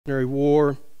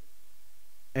War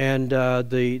and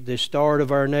the start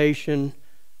of our nation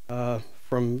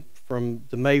from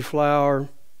the Mayflower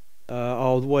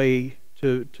all the way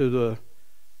to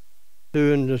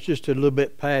and just a little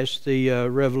bit past the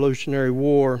Revolutionary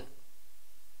War.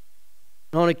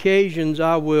 On occasions,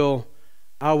 I will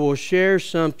share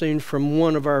something from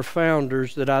one of our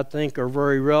founders that I think are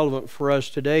very relevant for us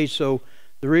today. So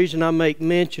the reason I make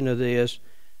mention of this,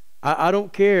 I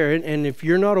don't care, and if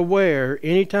you're not aware,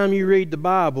 anytime you read the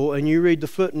Bible and you read the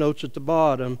footnotes at the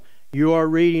bottom, you are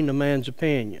reading a man's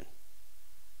opinion.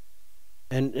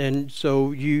 And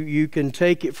so you can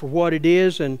take it for what it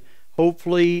is, and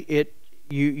hopefully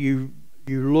you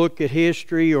look at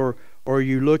history or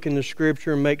you look in the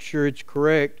Scripture and make sure it's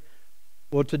correct.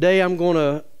 Well, today I'm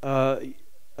going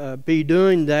to be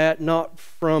doing that not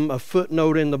from a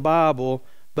footnote in the Bible,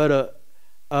 but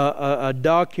a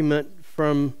document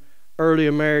from early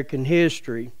American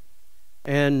history,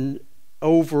 and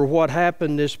over what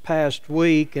happened this past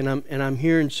week, and I'm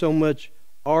hearing so much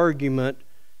argument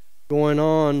going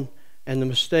on, and the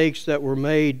mistakes that were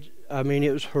made. I mean,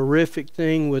 it was a horrific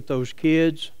thing with those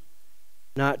kids,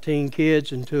 19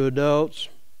 kids and 2 adults,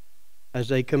 as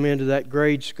they come into that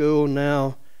grade school.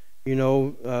 Now, you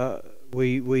know,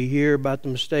 we hear about the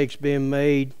mistakes being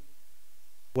made,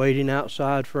 waiting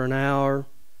outside for an hour.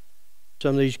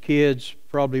 Some of these kids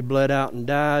probably bled out and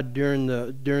died during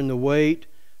the wait.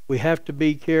 We have to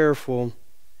be careful.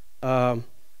 And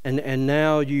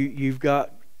now you've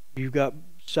got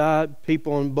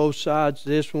people on both sides.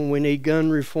 This one, we need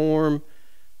gun reform.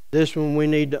 This one, we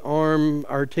need to arm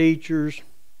our teachers.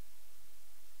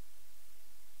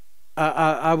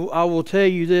 I will tell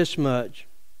you this much: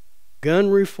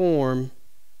 gun reform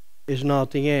is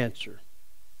not the answer,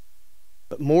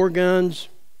 but more guns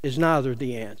is neither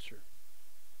the answer.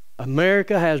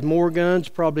 America has more guns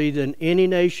probably than any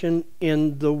nation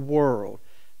in the world.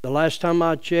 The last time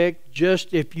I checked,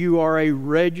 just if you are a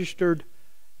registered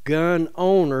gun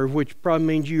owner, which probably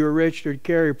means you're a registered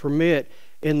carry permit,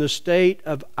 in the state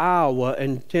of Iowa,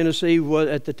 and Tennessee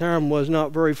at the time was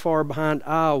not very far behind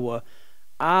Iowa,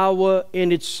 Iowa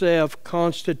in itself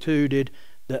constituted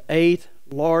the 8th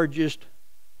largest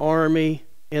army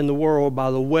in the world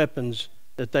by the weapons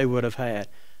that they would have had.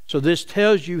 So this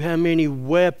tells you how many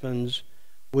weapons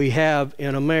we have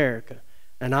in America.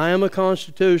 And I am a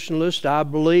constitutionalist. I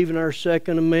believe in our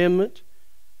Second Amendment.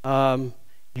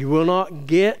 You will not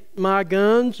get my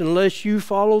guns unless you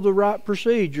follow the right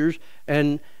procedures.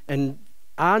 And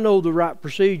I know the right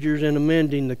procedures in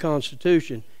amending the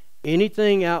Constitution.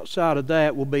 Anything outside of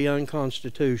that will be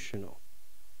unconstitutional.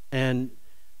 And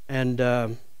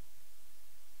I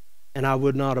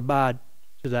would not abide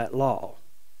to that law,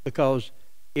 because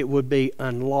it would be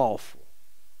unlawful.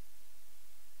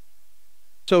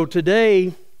 So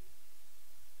today,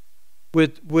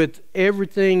 with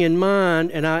everything in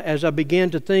mind, and as I began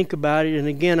to think about it, and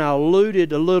again I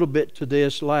alluded a little bit to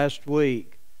this last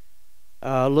week,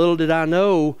 little did I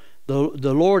know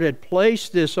the Lord had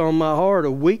placed this on my heart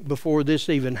a week before this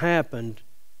even happened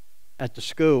at the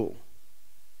school.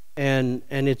 And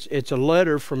it's a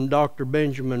letter from Dr.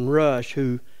 Benjamin Rush,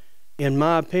 who, in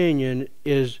my opinion,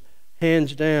 is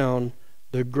hands down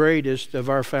the greatest of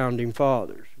our founding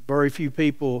fathers. Very few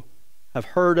people have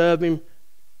heard of him.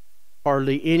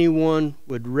 Hardly anyone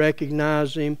would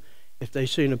recognize him if they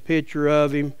seen a picture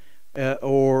of him,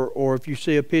 or if you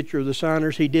see a picture of the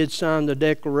signers. He did sign the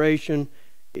Declaration.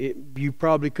 You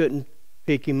probably couldn't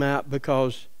pick him out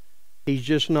because he's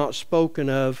just not spoken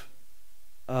of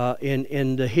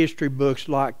in the history books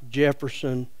like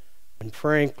Jefferson and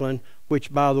Franklin,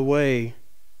 which, by the way,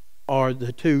 are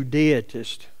the two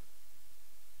deitists.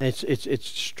 It's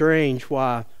strange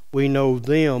why we know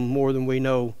them more than we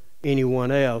know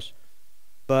anyone else.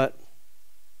 But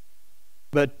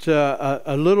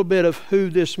a little bit of who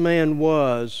this man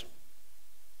was,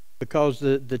 because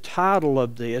the title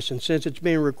of this, and since it's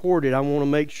being recorded, I want to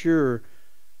make sure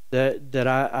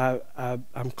that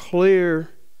I'm clear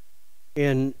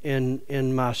in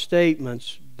my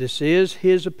statements. This is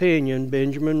his opinion,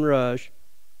 Benjamin Rush.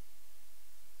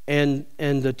 And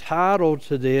the title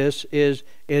to this is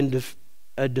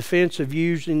a defense of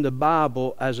using the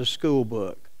Bible as a school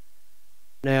book.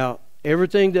 Now,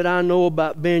 everything that I know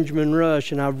about Benjamin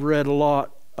Rush, and I've read a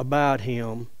lot about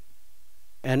him,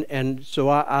 and so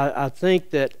I think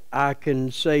that I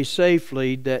can say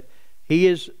safely that he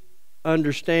is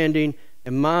understanding,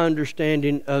 and my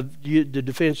understanding of the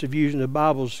defense of using the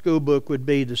Bible as a school book would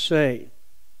be the same.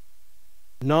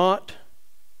 Not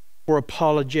for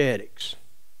apologetics,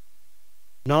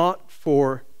 not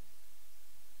for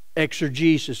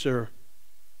exegesis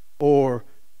or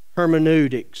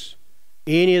hermeneutics,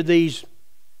 any of these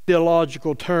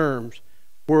theological terms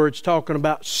where it's talking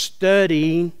about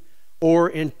studying or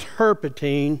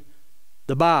interpreting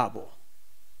the Bible.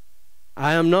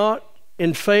 I am not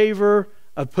in favor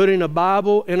of putting a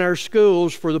Bible in our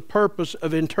schools for the purpose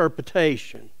of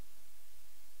interpretation,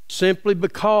 simply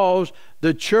because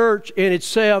the church in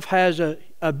itself has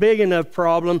a big enough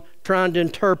problem trying to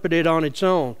interpret it on its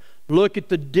own. Look at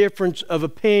the difference of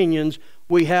opinions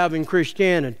we have in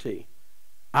Christianity.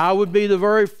 I would be the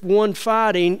very one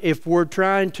fighting if we're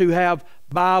trying to have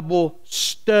Bible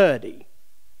study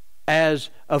as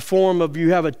a form of,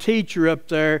 you have a teacher up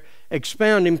there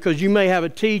expounding, because you may have a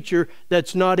teacher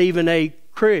that's not even a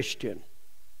Christian.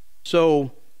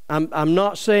 So I'm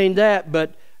not saying that,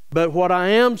 but what I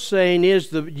am saying is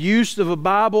the use of a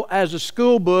Bible as a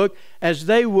school book as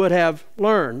they would have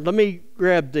learned. Let me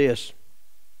grab this.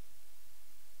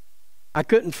 I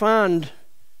couldn't find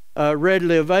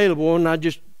readily available, and I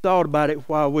just thought about it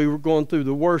while we were going through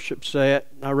the worship set.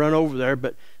 I run over there,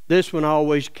 but this one I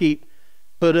always keep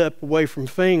put up away from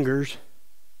fingers.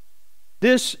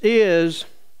 This is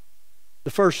the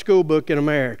first school book in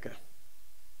America.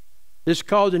 This is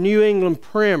called the New England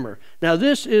Primer. Now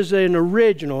this is an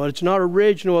original. It's not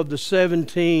original of the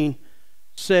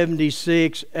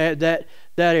 1776 that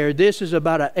era. This is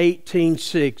about a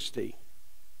 1860.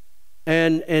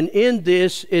 And in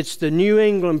this, it's the New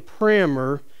England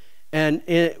Primer, and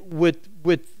with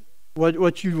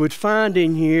what you would find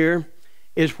in here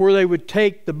is where they would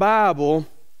take the Bible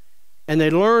and they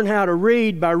learn how to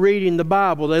read by reading the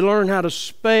Bible. They learn how to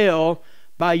spell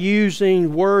by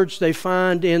using words they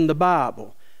find in the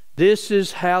Bible. This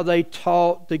is how they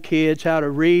taught the kids how to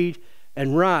read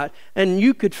and write. And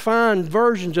you could find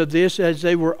versions of this as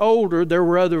they were older. There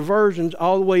were other versions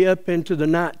all the way up into the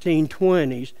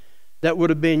 1920s that would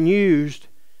have been used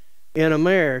in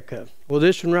America. Well,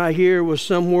 this one right here was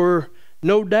somewhere,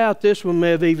 no doubt this one may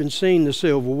have even seen the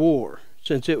Civil War,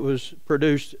 since it was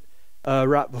produced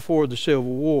right before the Civil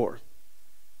War.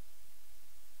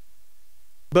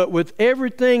 But with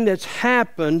everything that's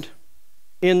happened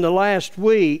in the last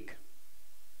week,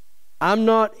 I'm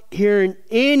not hearing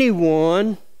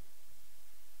anyone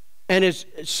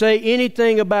say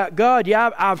anything about God. Yeah,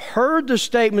 I've heard the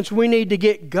statements, we need to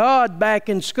get God back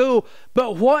in school,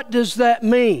 but what does that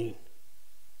mean?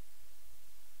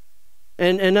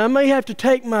 And I may have to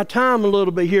take my time a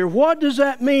little bit here. What does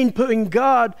that mean, putting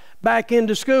God back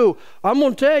into school? I'm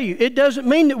going to tell you, it doesn't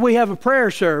mean that we have a prayer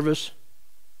service,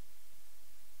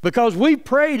 because we've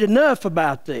prayed enough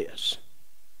about this.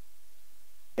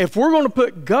 If we're going to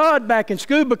put God back in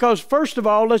school, because first of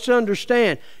all, let's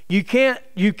understand, you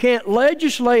can't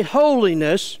legislate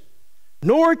holiness,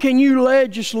 nor can you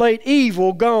legislate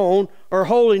evil gone or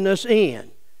holiness in.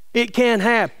 It can't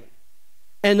happen.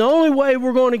 And the only way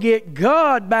we're going to get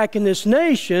God back in this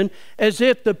nation is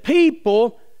if the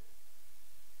people,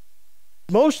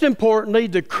 most importantly,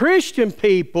 the Christian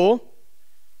people,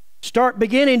 start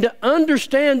beginning to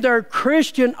understand their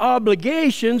Christian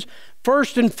obligations,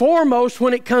 first and foremost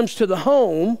when it comes to the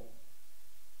home.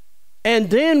 And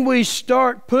then we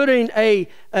start putting a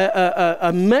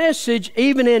message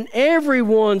even in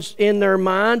everyone's in their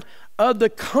mind of the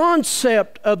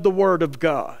concept of the Word of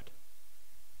God.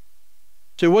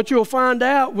 So what you'll find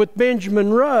out with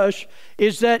Benjamin Rush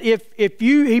is that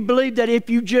he believed that if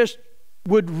you just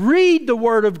would read the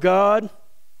Word of God,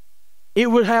 it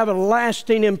would have a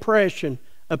lasting impression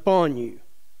upon you.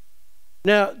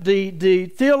 Now, the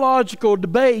theological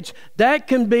debates, that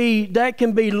can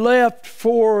be left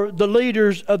for the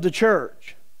leaders of the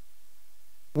church.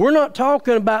 We're not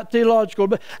talking about theological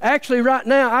debate. Actually, right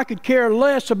now, I could care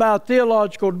less about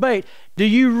theological debate. Do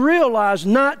you realize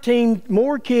 19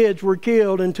 more kids were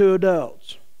killed than 2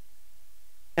 adults?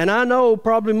 And I know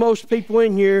probably most people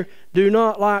in here do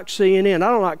not like CNN.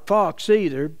 I don't like Fox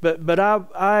either, but I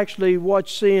actually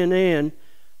watched CNN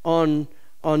on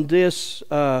this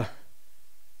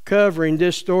covering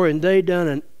this story, and they done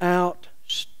an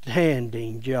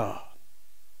outstanding job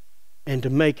into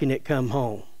making it come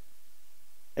home.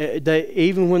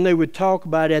 Even when they would talk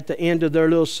about it at the end of their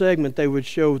little segment, they would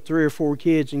show 3 or 4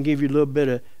 kids and give you a little bit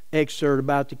of excerpt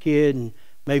about the kid, and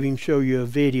maybe even show you a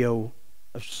video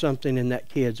of something in that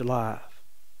kid's life.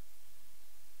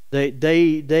 They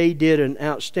did an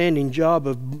outstanding job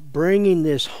of bringing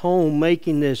this home,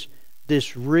 making this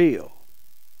real.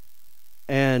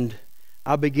 And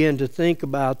I began to think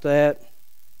about that,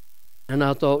 and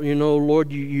I thought,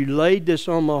 Lord, you laid this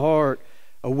on my heart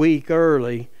a week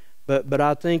early, but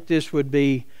I think this would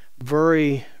be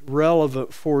very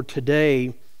relevant for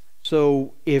today.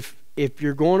 So if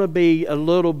you're going to be a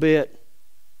little bit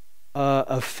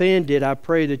offended, I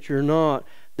pray that you're not.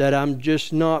 that I'm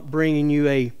just not bringing you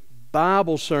a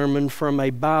Bible sermon from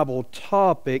a Bible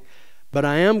topic, but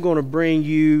I am going to bring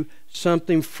you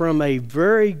something from a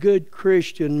very good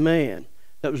Christian man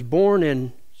that was born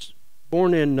in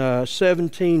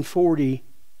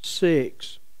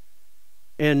 1746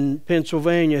 in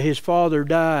Pennsylvania. His father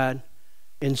died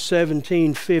in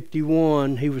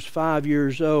 1751. He was 5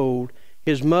 years old.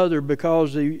 His mother,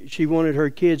 because she wanted her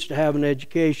kids to have an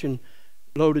education,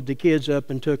 loaded the kids up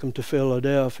and took them to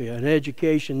Philadelphia. An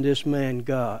education this man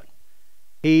got.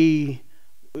 He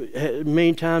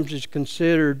many times is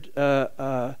considered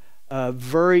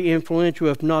very influential,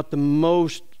 if not the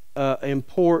most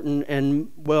important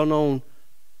and well-known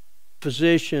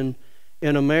physician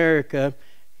in America.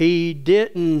 He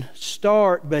didn't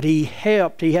start, but he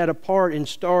helped. He had a part in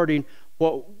starting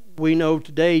what we know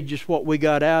today, just what we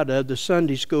got out of the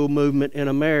Sunday school movement in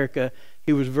America.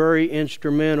 He was very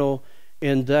instrumental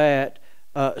in that.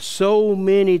 So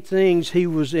many things he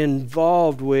was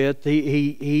involved with.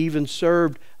 He even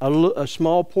served a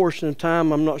small portion of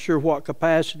time, I'm not sure what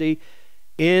capacity,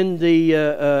 in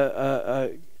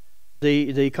the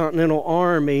Continental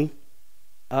Army,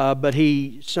 but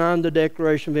he signed the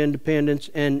Declaration of Independence,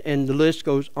 and the list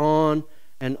goes on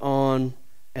and on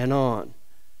and on.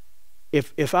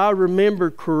 If I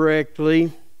remember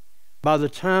correctly, by the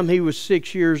time he was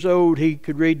 6 years old, he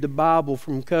could read the Bible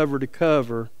from cover to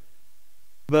cover.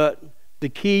 But the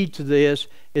key to this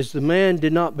is the man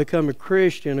did not become a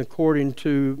Christian, according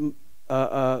to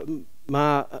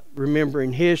my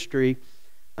remembering history,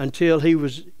 until he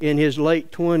was in his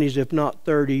late 20s, if not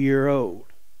 30-year-old.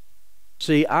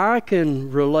 See, I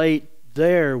can relate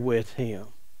there with him.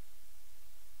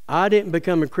 I didn't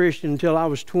become a Christian until I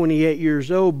was 28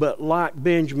 years old, but like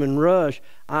Benjamin Rush,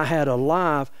 I had a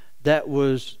life that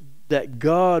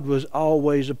God was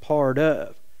always a part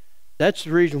of. That's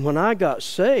the reason when I got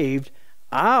saved,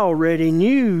 I already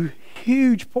knew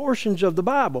huge portions of the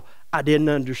Bible. I didn't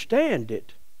understand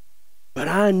it, but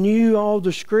I knew all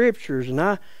the scriptures,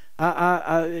 and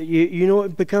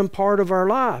it become part of our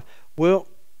life. Well,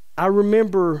 I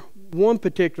remember one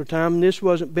particular time, and this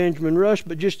wasn't Benjamin Rush,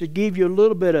 but just to give you a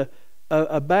little bit of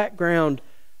a background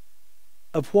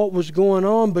of what was going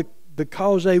on,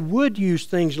 because they would use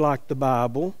things like the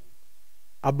Bible.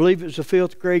 I believe it was a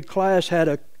 5th grade class had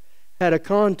a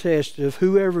contest of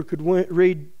whoever could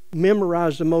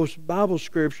memorize the most Bible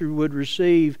scripture would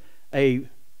receive a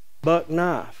buck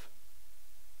knife.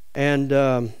 And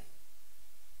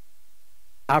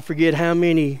I forget how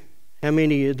many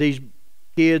of these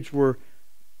kids were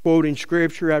quoting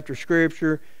scripture after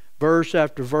scripture, verse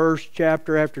after verse,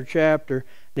 chapter after chapter.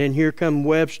 Then here come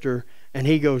Webster, and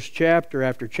he goes chapter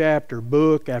after chapter,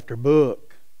 book after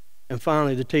book. And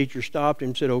finally the teacher stopped him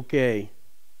and said, "Okay,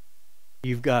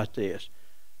 you've got this."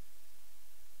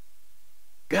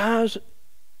 Guys,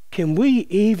 can we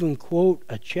even quote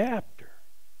a chapter?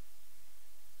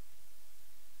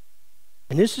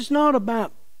 And this is not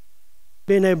about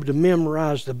being able to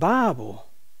memorize the Bible,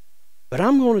 but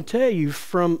I'm going to tell you,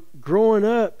 from growing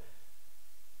up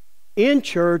in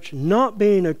church, not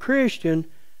being a Christian,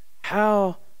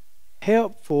 how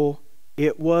helpful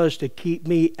it was to keep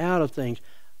me out of things.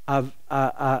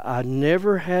 I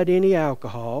never had any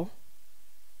alcohol,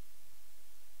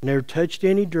 never touched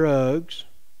any drugs.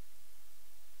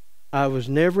 I was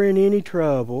never in any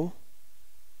trouble,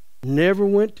 never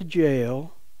went to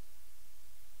jail.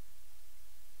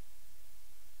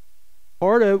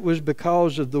 Part of it was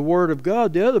because of the Word of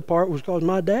God. The other part was because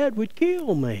my dad would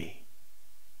kill me.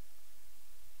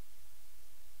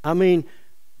 I mean,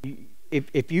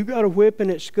 if you got a whipping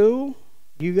at school,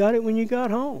 you got it when you got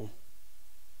home.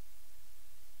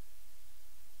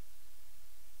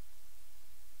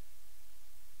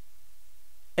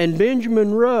 And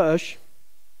Benjamin Rush,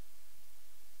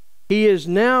 he is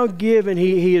now given,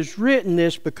 he has written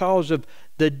this because of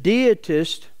the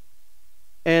deitist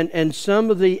and some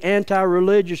of the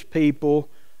anti-religious people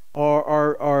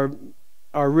are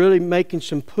really making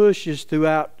some pushes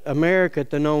throughout America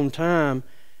at the known time.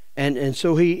 And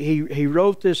so he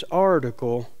wrote this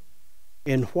article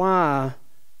in why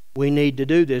we need to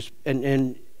do this.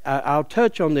 And I'll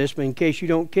touch on this, but in case you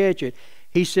don't catch it,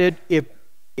 he said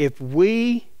if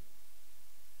we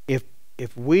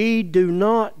do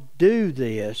not do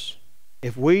this,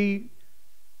 if we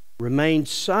remain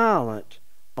silent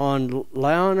on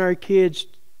allowing our kids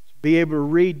to be able to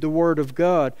read the Word of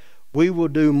God, we will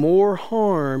do more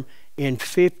harm in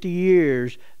 50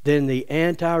 years than the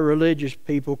anti-religious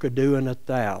people could do in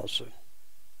 1,000.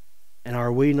 And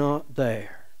are we not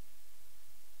there?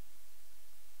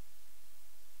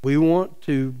 We want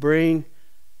to bring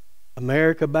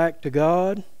America back to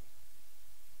God.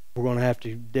 We're going to have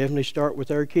to definitely start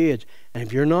with our kids. And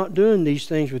if you're not doing these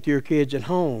things with your kids at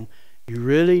home, you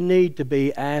really need to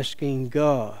be asking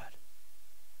God,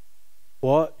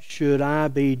 what should I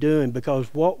be doing?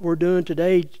 Because what we're doing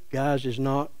today, guys, is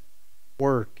not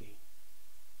working.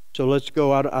 So let's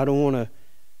go. I don't want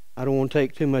to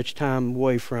take too much time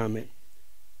away from it.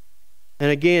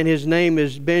 And again, his name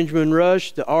is Benjamin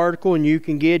Rush. The article, and you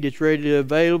can get it's readily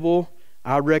available.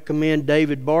 I recommend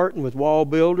David Barton with Wall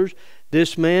Builders.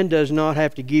 This man does not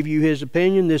have to give you his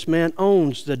opinion. This man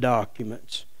owns the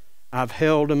documents. I've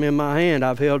held them in my hand.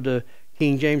 I've held the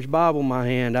King James Bible in my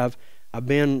hand. I've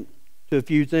been to a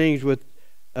few things with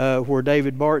where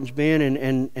David Barton's been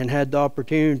and had the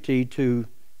opportunity to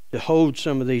hold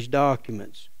some of these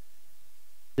documents.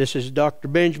 This is Dr.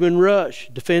 Benjamin Rush,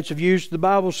 Defensive Use of the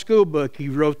Bible School Book. He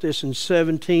wrote this in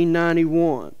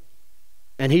 1791.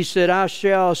 And he said, I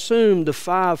shall assume the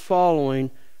 5 following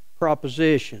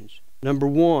propositions. Number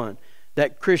 1,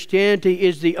 that Christianity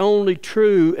is the only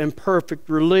true and perfect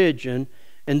religion,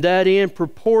 and that in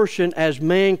proportion as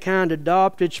mankind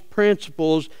adopt its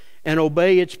principles and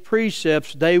obey its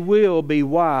precepts, they will be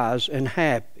wise and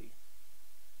happy.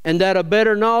 And that a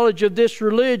better knowledge of this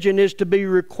religion is to be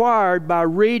required by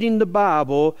reading the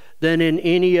Bible than in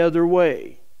any other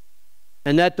way.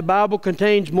 And that the Bible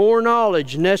contains more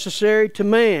knowledge necessary to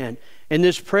man in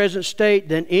this present state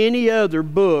than any other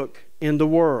book in the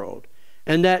world.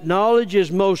 And that knowledge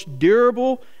is most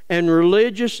durable and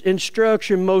religious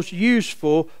instruction most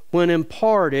useful when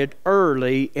imparted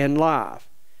early in life.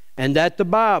 And that the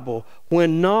Bible,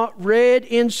 when not read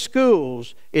in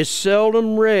schools, is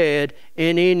seldom read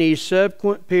in any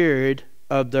subsequent period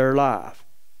of their life.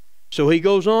 So he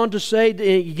goes on to say that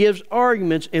he gives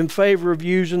arguments in favor of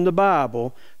using the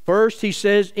Bible. First, he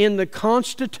says, in the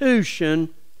constitution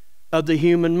of the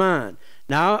human mind.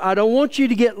 Now, I don't want you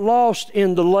to get lost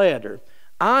in the letter.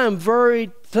 I am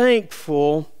very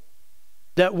thankful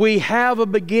that we have a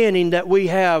beginning that we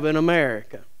have in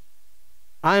America.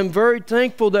 I am very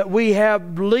thankful that we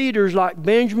have leaders like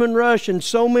Benjamin Rush and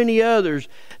so many others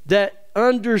that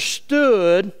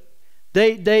understood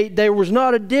there was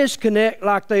not a disconnect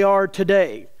like they are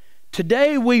today.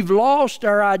 Today we've lost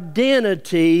our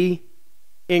identity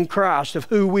in Christ of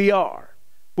who we are.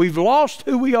 We've lost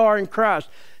who we are in Christ.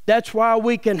 That's why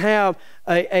we can have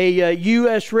a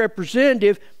U.S.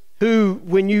 representative who,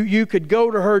 when you could go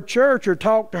to her church or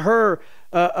talk to her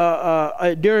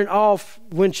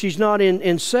when she's not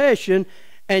in session,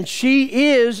 and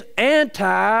she is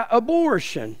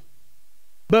anti-abortion.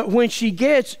 But when she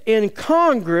gets in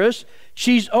Congress,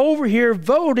 she's over here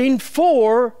voting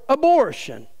for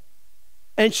abortion.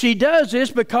 And she does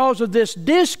this because of this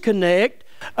disconnect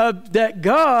of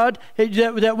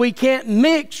that we can't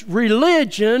mix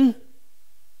religion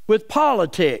with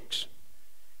politics.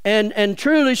 And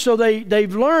truly, so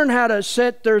they've learned how to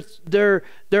set their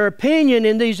opinion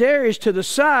in these areas to the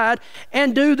side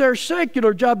and do their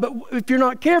secular job. But if you're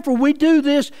not careful, we do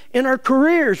this in our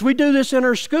careers. We do this in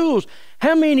our schools.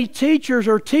 How many teachers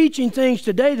are teaching things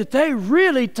today that they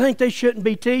really think they shouldn't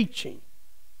be teaching?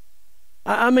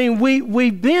 I mean,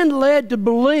 we've been led to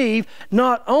believe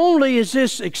not only is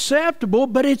this acceptable,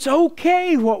 but it's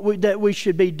okay that we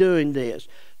should be doing this.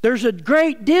 There's a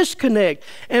great disconnect.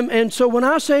 And so when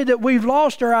I say that we've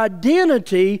lost our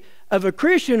identity of a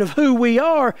Christian, of who we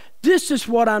are, this is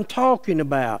what I'm talking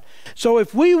about. So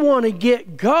if we want to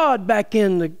get God back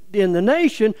in the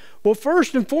nation, well,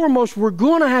 first and foremost, we're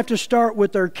going to have to start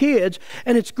with our kids,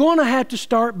 and it's going to have to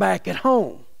start back at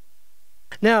home.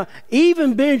 Now,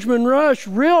 even Benjamin Rush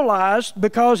realized,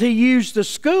 because he used the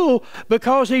school,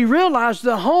 because he realized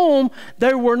the home,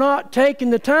 they were not taking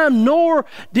the time, nor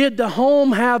did the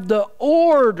home have the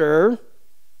order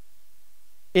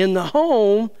in the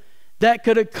home that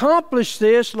could accomplish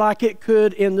this like it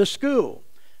could in the school.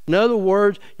 In other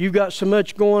words, you've got so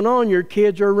much going on, your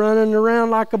kids are running around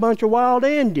like a bunch of wild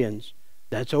Indians.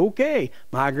 That's okay.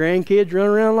 My grandkids run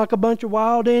around like a bunch of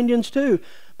wild Indians too.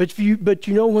 But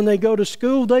you know, when they go to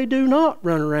school, they do not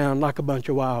run around like a bunch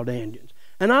of wild Indians.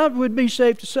 And I would be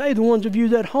safe to say, the ones of you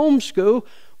that homeschool,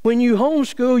 when you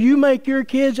homeschool, you make your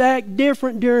kids act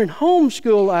different during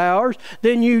homeschool hours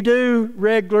than you do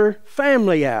regular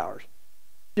family hours.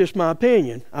 Just my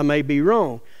opinion. I may be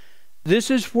wrong.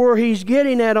 This is where he's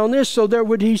getting at on this. So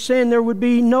he's saying there would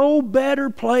be no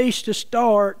better place to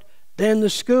start than the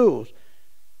schools.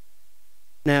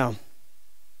 Now,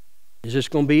 is this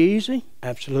going to be easy?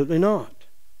 Absolutely not.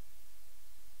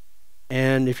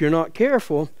 And if you're not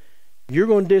careful, you're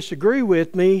going to disagree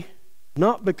with me,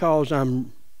 not because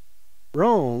I'm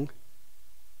wrong,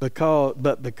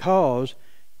 but because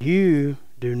you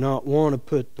do not want to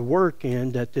put the work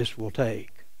in that this will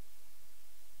take.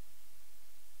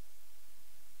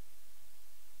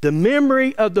 The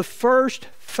memory of the first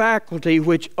faculty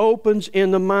which opens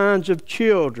in the minds of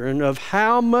children, of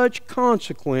how much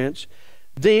consequence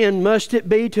then must it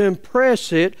be to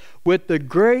impress it with the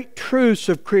great truths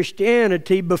of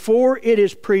Christianity before it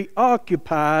is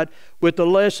preoccupied with a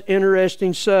less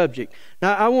interesting subject.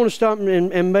 Now, I want to stop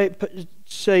and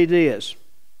say this.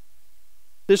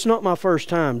 This is not my first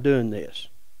time doing this.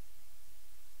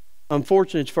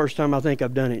 Unfortunately, it's the first time I think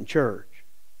I've done it in church.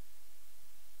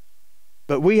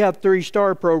 But we have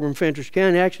 3-star program in Fentress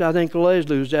County. Actually, I think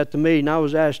Leslie was at the meeting. I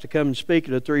was asked to come and speak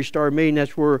at a 3-star meeting.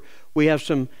 That's where we have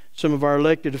some of our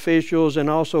elected officials and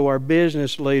also our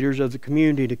business leaders of the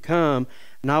community to come.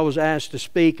 And I was asked to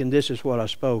speak, and this is what I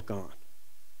spoke on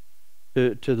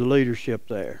to the leadership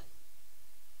there.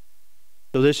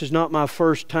 So this is not my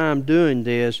first time doing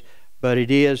this, but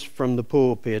it is from the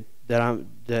pulpit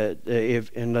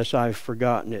unless I've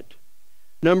forgotten it.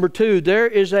 Number 2, there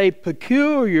is a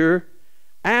peculiar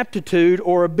aptitude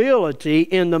or ability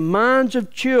in the minds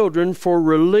of children for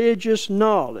religious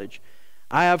knowledge.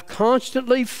 I have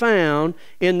constantly found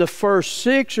in the first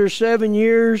 6 or 7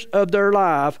 years of their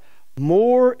life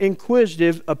more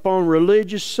inquisitive upon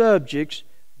religious subjects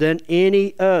than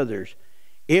any others.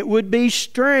 It would be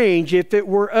strange if it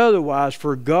were otherwise,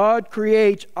 for God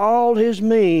creates all His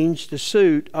means to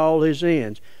suit all His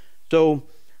ends. So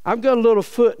I've got a little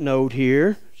footnote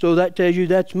here, so that tells you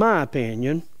that's my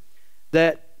opinion,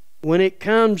 that when it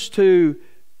comes to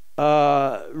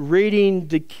reading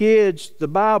the kids the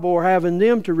Bible or having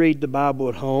them to read the Bible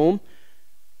at home,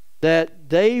 that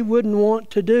they wouldn't want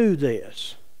to do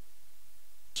this.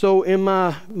 So in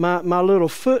my little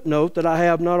footnote that I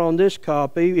have not on this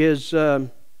copy is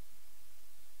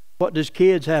what does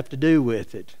kids have to do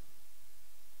with it?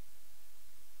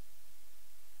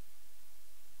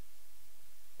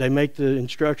 They make the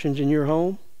instructions in your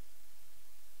home?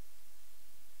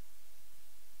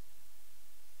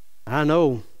 I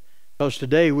know, because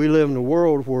today we live in a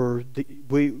world where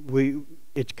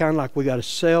it's kind of like we got to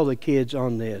sell the kids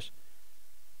on this.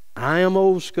 I am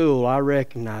old school. I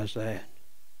recognize that.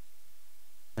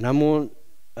 And I'm going,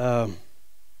 but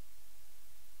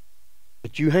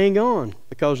you hang on,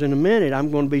 because in a minute I'm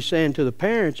going to be saying to the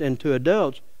parents and to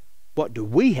adults, what do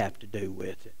we have to do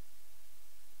with it?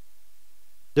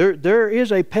 There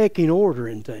is a pecking order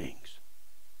in things.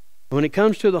 When it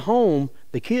comes to the home,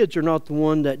 the kids are not the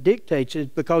one that dictates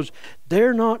it because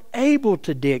they're not able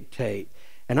to dictate.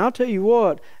 And I'll tell you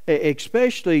what,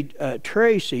 especially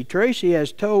Tracy. Tracy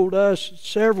has told us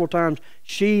several times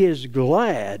she is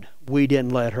glad we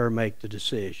didn't let her make the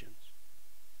decisions,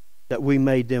 that we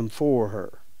made them for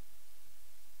her.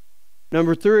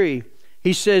 Number 3,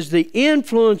 he says the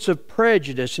influence of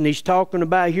prejudice, and he's talking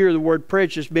about here the word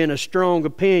prejudice being a strong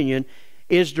opinion,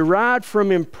 is derived from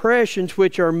impressions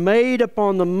which are made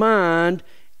upon the mind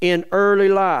in early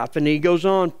life. And he goes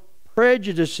on,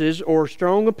 prejudices or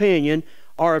strong opinion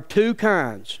are of 2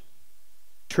 kinds,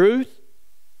 truth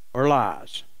or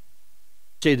lies.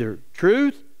 It's either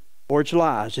truth or it's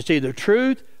lies. It's either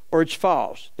truth or it's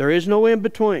false. There is no in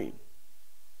between.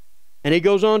 And he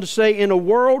goes on to say, in a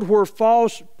world where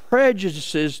false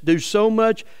prejudices do so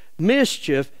much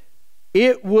mischief,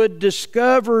 it would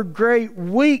discover great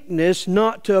weakness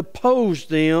not to oppose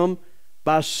them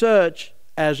by such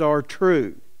as are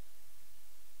true.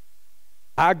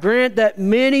 I grant that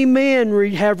many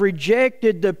men have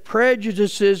rejected the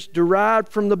prejudices derived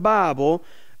from the Bible,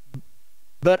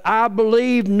 but I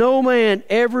believe no man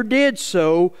ever did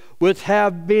so with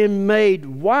have been made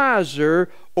wiser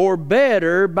or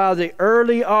better by the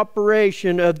early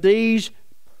operation of these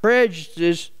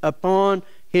prejudices upon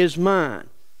his mind.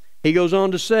 He goes on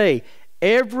to say,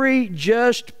 every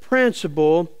just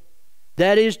principle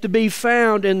that is to be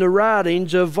found in the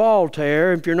writings of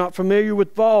Voltaire, if you're not familiar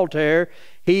with Voltaire,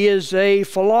 he is a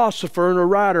philosopher and a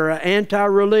writer, an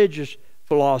anti-religious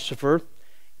philosopher,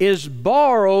 is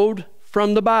borrowed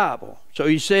from the Bible. So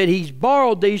he said he's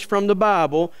borrowed these from the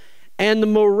Bible, and the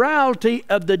morality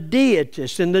of the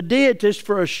deitists. And the deitists,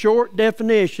 for a short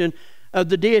definition of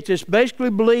the deitists, basically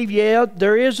believe, yeah,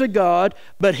 there is a God,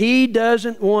 but He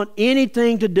doesn't want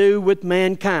anything to do with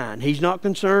mankind. He's not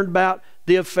concerned about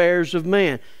the affairs of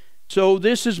man. So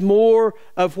this is more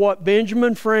of what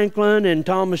Benjamin Franklin and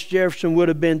Thomas Jefferson would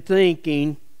have been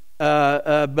thinking,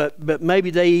 but maybe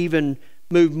they even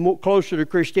moved closer to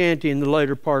Christianity in the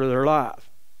later part of their life.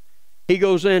 He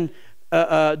goes in,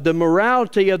 the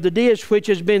morality of the deists, which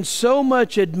has been so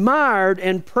much admired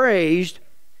and praised,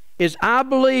 is, I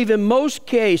believe, in most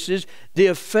cases, the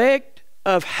effect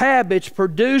of habits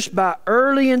produced by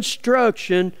early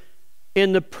instruction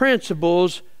in the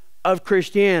principles of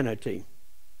Christianity.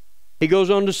 He goes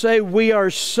on to say, we are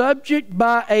subject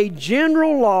by a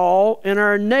general law in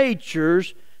our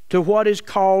natures to what is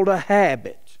called a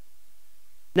habit.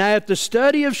 Now, if the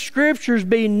study of Scriptures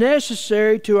be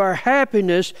necessary to our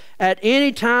happiness at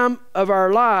any time of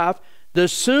our life, the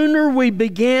sooner we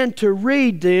begin to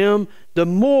read them, the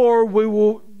more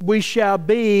we shall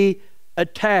be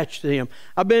attached to them.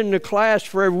 I've been in a class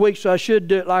for every week, so I should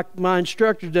do it like my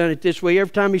instructor's done it this way.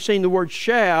 Every time he's seen the word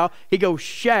shall, he goes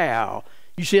shall.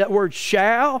 You see that word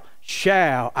shall?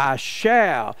 Shall. I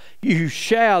shall. You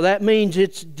shall. That means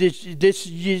it's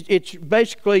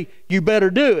basically you better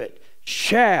do it.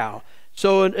 Shall.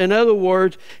 So in other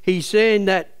words, he's saying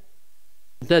that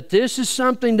this is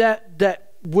something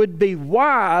that would be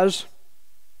wise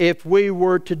if we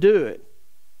were to do it.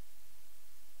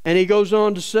 And he goes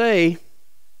on to say,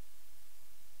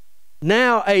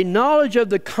 now a knowledge of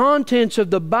the contents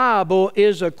of the Bible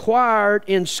is acquired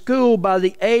in school by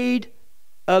the aid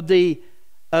of the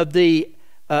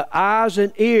eyes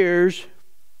and ears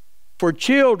for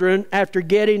children after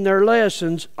getting their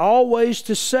lessons, always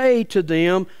to say to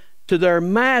them, to their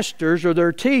masters or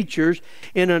their teachers,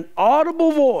 in an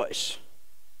audible voice.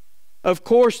 Of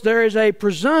course, there is a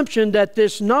presumption that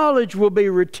this knowledge will be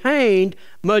retained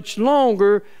much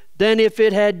longer than if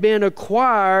it had been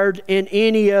acquired in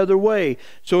any other way.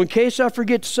 So in case I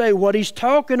forget to say what he's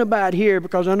talking about here,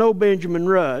 because I know Benjamin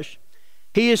Rush,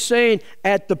 he is saying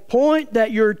at the point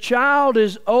that your child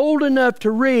is old enough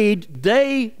to read,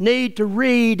 they need to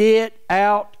read it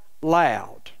out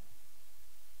loud.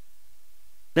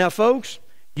 Now, folks,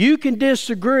 you can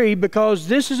disagree because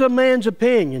this is a man's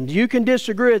opinion. You can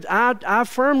disagree. I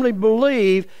firmly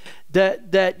believe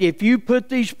that if you put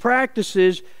these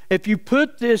practices, if you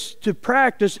put this to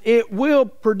practice, it will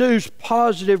produce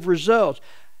positive results.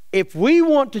 If we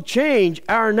want to change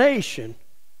our nation,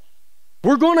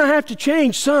 we're going to have to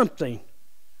change something.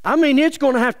 I mean, it's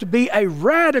going to have to be a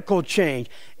radical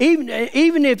change.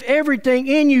 Even if everything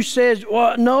in you says,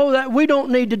 well, no, that we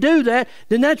don't need to do that,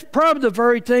 then that's probably the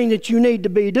very thing that you need to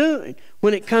be doing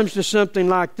when it comes to something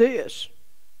like this.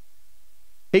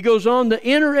 He goes on, the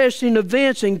interesting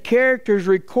events and characters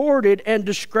recorded and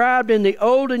described in the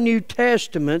Old and New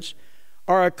Testaments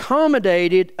are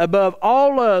accommodated above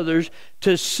all others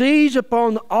to seize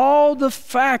upon all the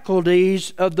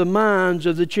faculties of the minds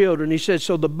of the children. He says,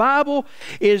 so the Bible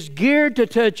is geared to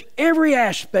touch every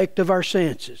aspect of our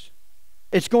senses.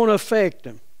 It's going to affect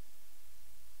them.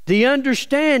 The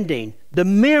understanding, the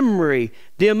memory,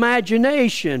 the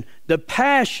imagination, the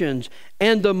passions,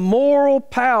 and the moral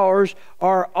powers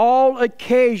are all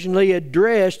occasionally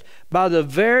addressed by the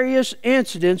various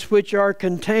incidents which are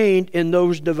contained in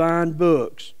those divine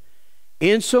books,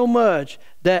 insomuch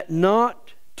that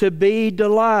not to be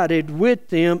delighted with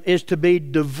them is to be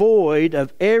devoid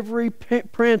of every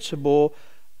principle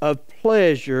of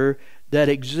pleasure that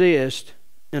exists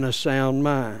in a sound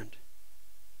mind.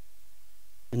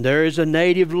 And there is a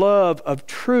native love of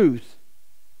truth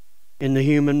in the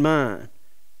human mind.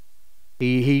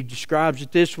 He describes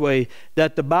it this way,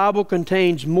 that the Bible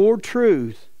contains more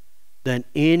truth than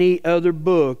any other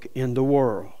book in the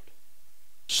world.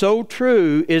 So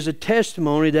true is a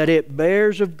testimony that it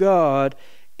bears of God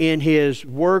in His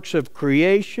works of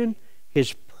creation,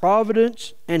 His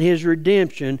providence, and His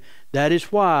redemption. That is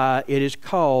why it is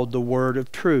called the Word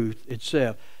of Truth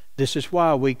itself. This is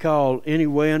why we call,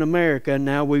 anyway in America,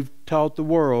 now we've taught the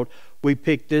world, we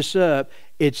pick this up.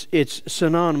 It's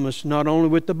synonymous not only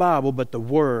with the Bible, but the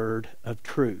Word of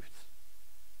Truth.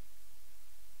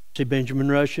 See, Benjamin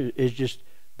Rush is just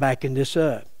backing this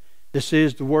up. This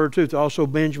is the Word of Truth. Also,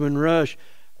 Benjamin Rush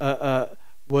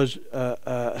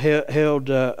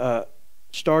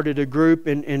started a group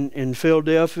in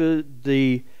Philadelphia,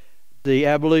 the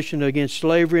abolition against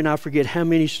slavery, and I forget how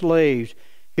many slaves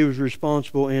he was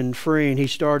responsible in freeing. He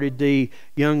started the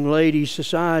Young Ladies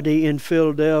Society in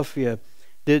Philadelphia.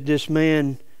 This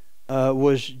man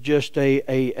was just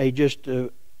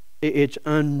it's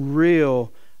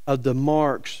unreal of the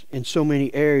marks in so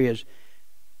many areas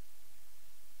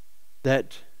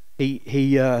that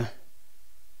he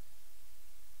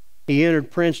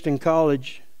entered Princeton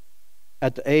College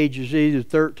at the age of either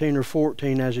 13 or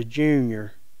 14 as a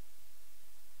junior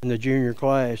in the junior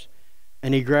class.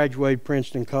 And he graduated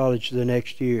Princeton College the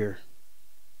next year.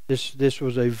 This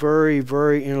was a very,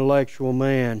 very intellectual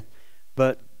man,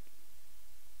 but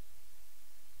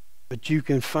you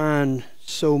can find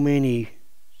so many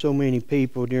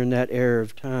people during that era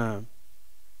of time.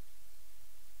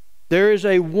 There is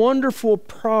a wonderful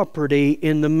property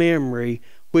in the memory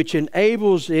which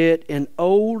enables it in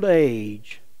old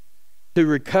age to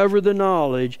recover the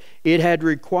knowledge it had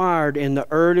required in the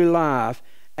early life,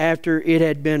 after it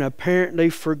had been apparently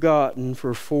forgotten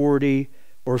for 40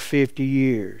 or 50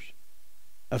 years.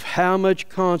 Of how much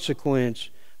consequence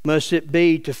must it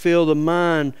be to fill the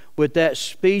mind with that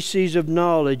species of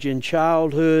knowledge in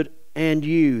childhood and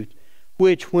youth,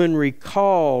 which, when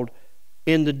recalled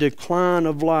in the decline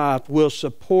of life, will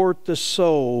support the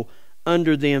soul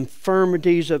under the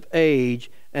infirmities of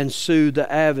age and soothe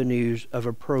the avenues of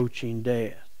approaching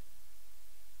death.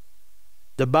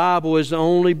 The Bible is the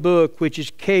only book which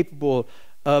is capable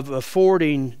of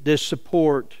affording this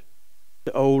support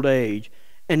to old age.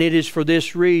 And it is for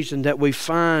this reason that we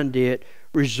find it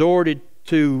resorted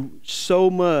to so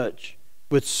much,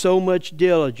 with so much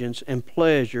diligence and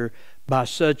pleasure by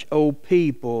such old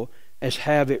people as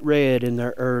have it read in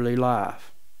their early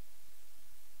life.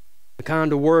 The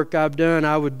kind of work I've done,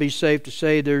 I would be safe to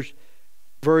say there's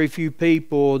very few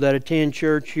people that attend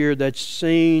church here that's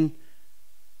seen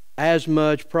as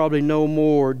much, probably no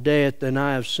more, death than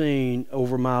I have seen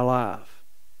over my life.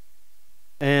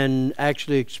 And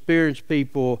actually experienced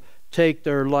people take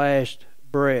their last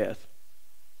breath.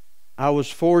 I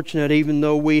was fortunate, even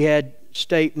though we had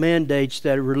state mandates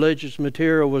that religious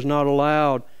material was not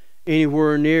allowed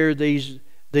anywhere near these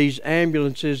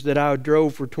ambulances that I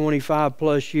drove for 25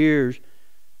 plus years,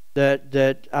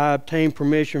 that I obtained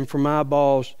permission from my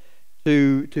boss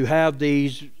to have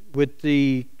these with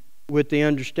the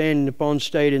understanding upon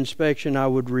state inspection I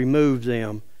would remove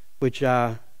them, which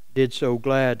I did so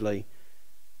gladly.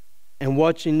 And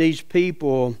watching these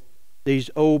people, these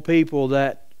old people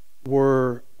that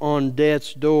were on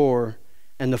death's door,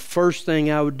 and the first thing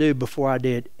I would do before I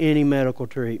did any medical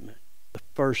treatment, the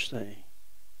first thing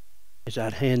is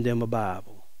I'd hand them a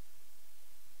Bible.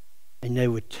 And they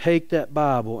would take that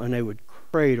Bible and they would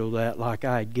cradle that like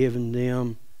I had given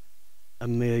them $1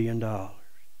 million.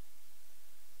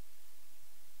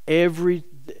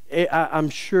 I'm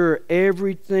sure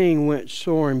everything went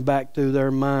soaring back through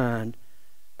their mind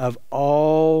of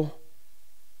all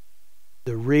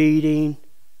the reading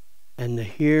and the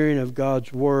hearing of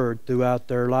God's Word throughout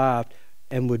their life,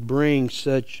 and would bring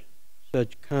such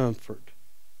comfort.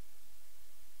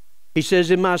 He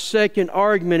says, in my second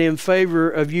argument in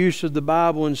favor of use of the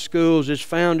Bible in schools is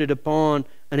founded upon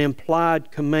an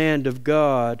implied command of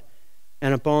God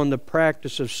and upon the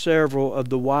practice of several of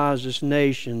the wisest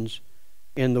nations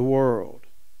in the world,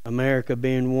 America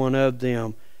being one of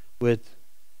them.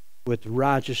 With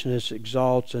righteousness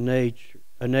exalts a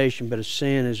nation, but a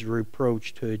sin is a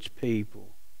reproach to its people.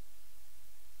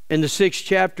 In the 6th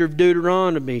chapter of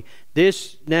Deuteronomy,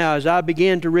 as I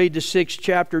began to read the 6th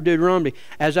chapter of Deuteronomy,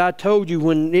 as I told you,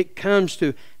 when it comes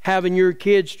to having your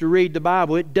kids to read the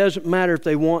Bible, it doesn't matter if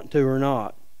they want to or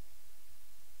not.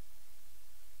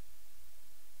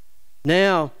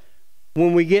 Now,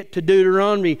 when we get to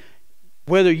Deuteronomy,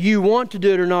 whether you want to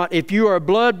do it or not, if you are a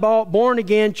blood-bought,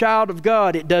 born-again child of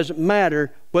God, it doesn't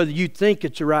matter whether you think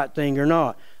it's the right thing or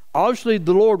not. Obviously,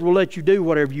 the Lord will let you do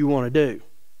whatever you want to do.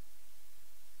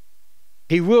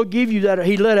 He will give you that.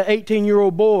 He let an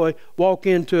 18-year-old boy walk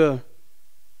into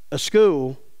a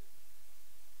school.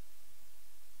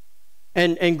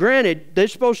 And granted,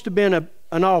 there's supposed to have been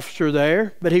an officer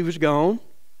there, but he was gone.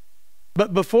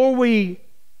 But before we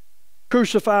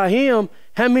crucify him,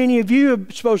 how many of you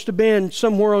are supposed to have been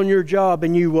somewhere on your job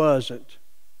and you wasn't?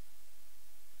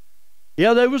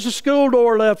 Yeah, there was a school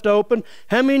door left open.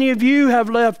 How many of you have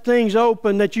left things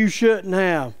open that you shouldn't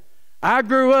have? I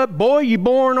grew up, boy, you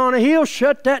born on a hill,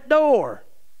 shut that door.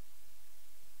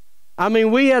 I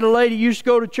mean, we had a lady used to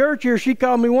go to church here. She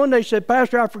called me one day, said,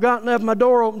 Pastor, I forgot and left my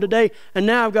door open today, and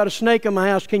now I've got a snake in my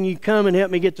house. Can you come and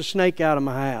help me get the snake out of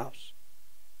my house?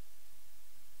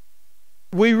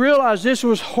 We realized this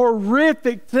was a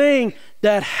horrific thing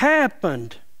that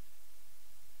happened.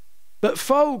 But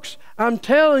folks, I'm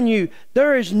telling you,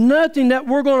 there is nothing that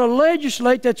we're going to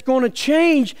legislate that's going to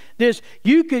change this.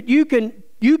 You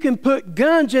can put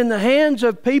guns in the hands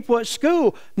of people at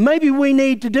school. Maybe we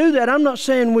need to do that. I'm not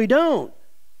saying we don't.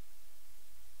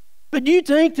 But do you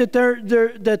think that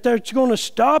that's going to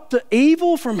stop the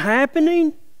evil from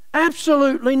happening?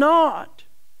 Absolutely not.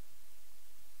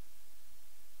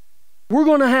 We're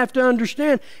going to have to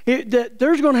understand that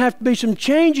there's going to have to be some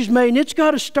changes made, and it's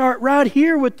got to start right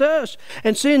here with us.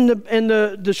 And see, in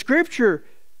the scripture,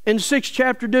 in the 6th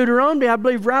chapter of Deuteronomy, I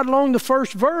believe right along the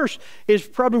first verse is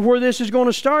probably where this is going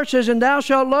to start. It says, and thou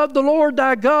shalt love the Lord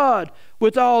thy God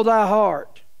with all thy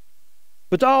heart,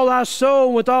 with all thy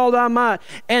soul, with all thy might.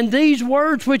 And these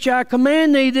words which I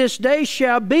command thee this day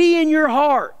shall be in your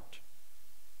heart.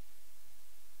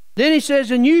 Then he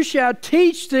says, and you shall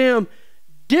teach them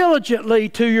diligently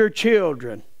to your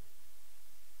children.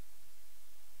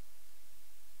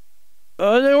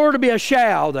 there ought to be a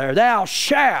shall there. Thou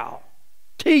shalt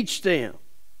teach them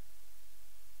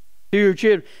to your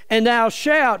children. And thou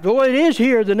shalt, boy, it is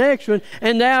here, the next one,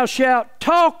 and thou shalt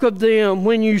talk of them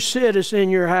when you sittest in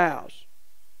your house.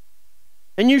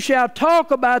 And you shall talk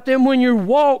about them when you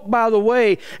walk by the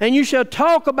way. And you shall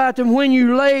talk about them when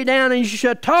you lay down. And you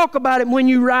shall talk about them when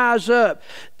you rise up.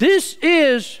 This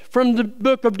is from the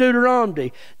book of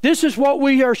Deuteronomy. This is what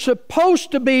we are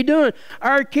supposed to be doing.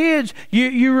 Our kids,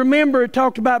 you remember it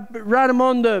talked about write them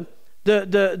on the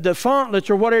fontlets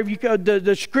or whatever you call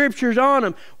the scriptures on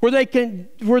them,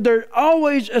 where they're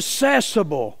always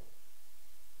accessible.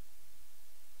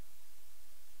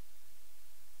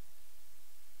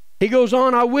 He goes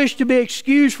on, I wish to be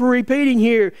excused for repeating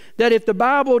here that if the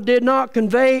Bible did not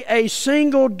convey a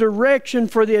single direction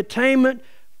for the attainment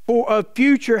of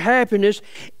future happiness,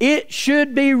 it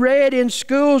should be read in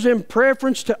schools in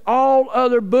preference to all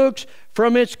other books,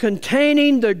 from its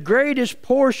containing the greatest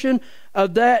portion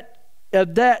of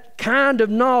that kind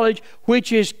of knowledge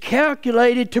which is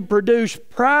calculated to produce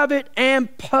private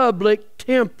and public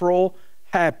temporal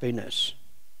happiness.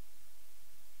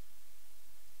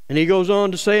 And he goes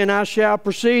on to say, and I shall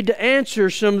proceed to answer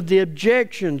some of the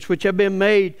objections which have been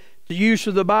made to the use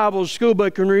of the Bible as school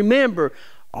book. And remember,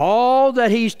 all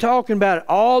that he's talking about,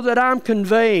 all that I'm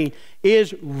conveying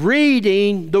is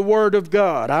reading the Word of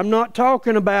God. I'm not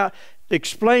talking about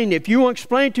explaining. If you want to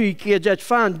explain to your kids, that's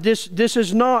fine. This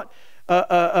is not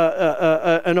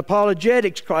an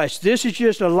apologetics class. This is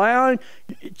just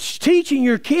teaching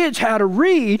your kids how to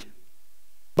read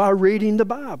by reading the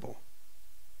Bible.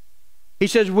 He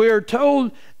says, we are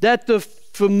told that the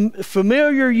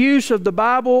familiar use of the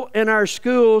Bible in our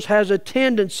schools has a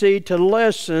tendency to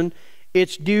lessen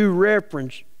its due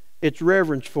reverence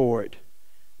for it.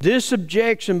 This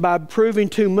objection, by proving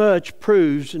too much,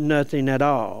 proves nothing at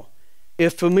all.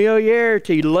 If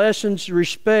familiarity lessens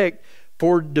respect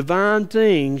for divine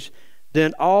things,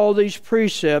 then all these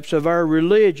precepts of our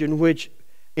religion, which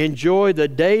enjoy the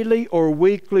daily or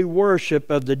weekly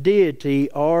worship of the deity,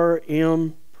 are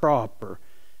improper.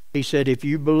 He said, if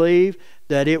you believe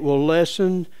that it will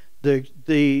lessen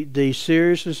the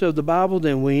seriousness of the Bible,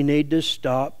 then we need to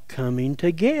stop coming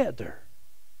together.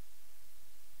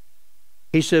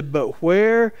 He said, but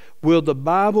where will the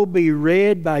Bible be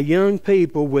read by young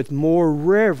people with more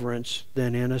reverence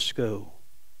than in a school?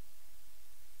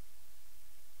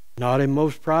 Not in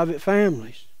most private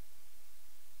families.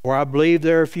 For I believe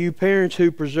there are few parents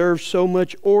who preserve so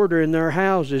much order in their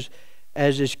houses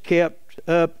as is kept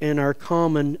up in our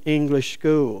common English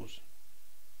schools.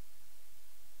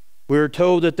 We are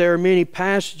told that there are many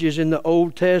passages in the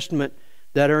Old Testament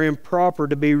that are improper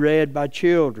to be read by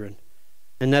children,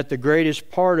 and that the greatest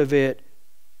part of it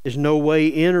is no way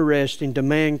interesting to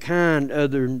mankind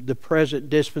other than the present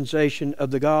dispensation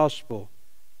of the gospel.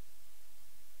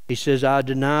 He says, I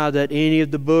deny that any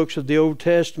of the books of the Old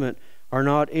Testament are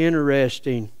not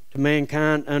interesting to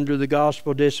mankind under the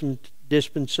gospel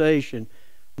dispensation.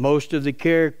 Most of the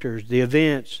characters, the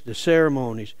events, the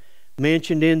ceremonies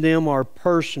mentioned in them are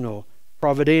personal,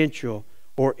 providential,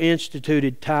 or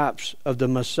instituted types of the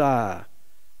Messiah,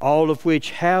 all of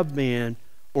which have been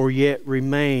or yet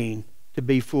remain to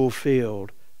be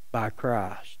fulfilled by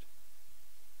Christ.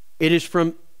 It is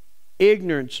from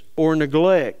ignorance or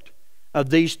neglect of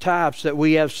these types that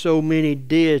we have so many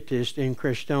deitists in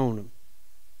Christendom.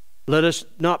 Let us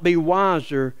not be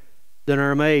wiser than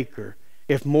our Maker.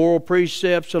 If moral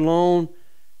precepts alone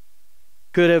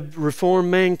could have reformed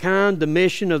mankind, the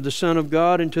mission of the Son of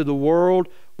God into the world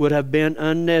would have been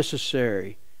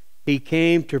unnecessary. He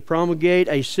came to promulgate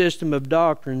a system of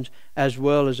doctrines as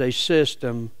well as a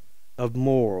system of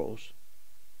morals.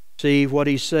 See what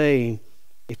he's saying?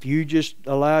 If you just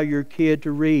allow your kid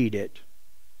to read it,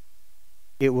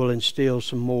 it will instill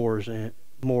some morals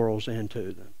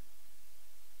into them.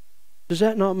 Does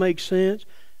that not make sense?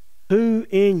 Who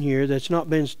in here that's not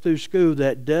been through school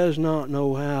that does not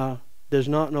know how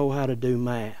to do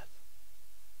math?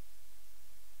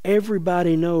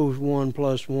 Everybody knows 1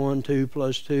 + 1, 2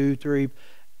 + 2, 3.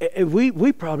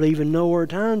 We probably even know our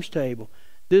times table.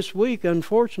 This week,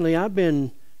 unfortunately, I've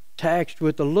been taxed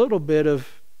with a little bit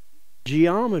of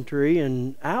geometry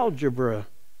and algebra.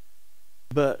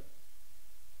 But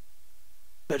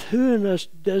who in us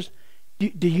does?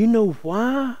 Do you know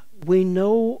why we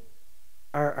know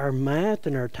our math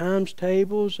and our times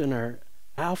tables and our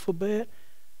alphabet?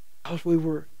 Because we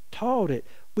were taught it.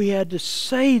 We had to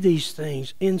say these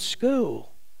things in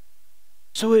school.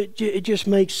 So it just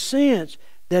makes sense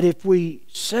that if we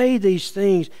say these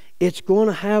things, it's going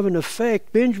to have an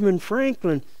effect. Benjamin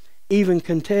Franklin even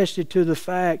contested to the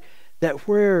fact that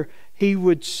where he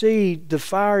would see the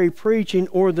fiery preaching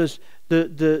or the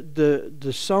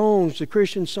songs, the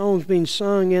Christian songs being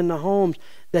sung in the homes,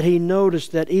 that he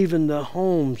noticed that even the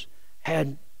homes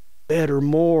had better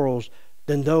morals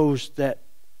than those that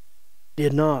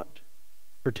did not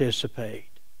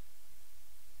participate.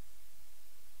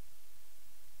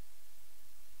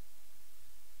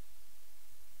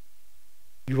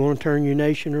 You want to turn your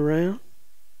nation around?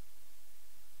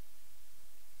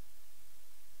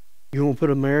 You want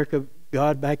to put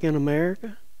God back in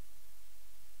America?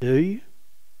 Do you?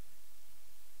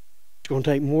 It's going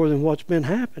to take more than what's been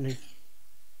happening.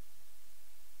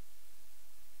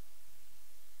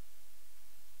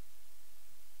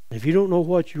 If you don't know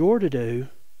what you're to do,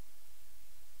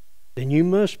 then you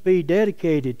must be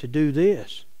dedicated to do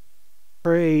this.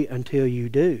 Pray until you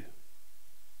do.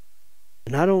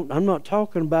 And I'm not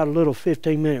talking about a little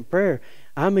 15-minute prayer.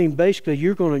 I mean, basically,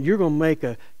 you're going to make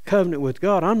a covenant with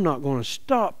God. I'm not going to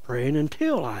stop praying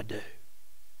until I do.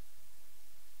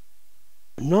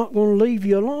 I'm not going to leave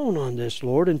you alone on this,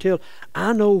 Lord, until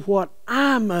I know what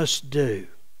I must do.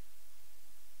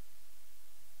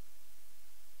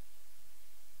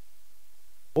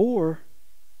 Or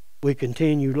we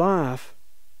continue life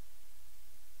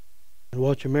and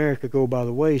watch America go by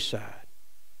the wayside.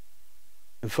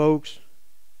 And folks,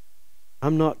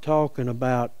 I'm not talking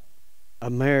about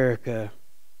America,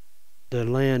 the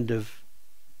land of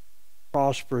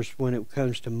prosperous when it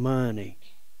comes to money.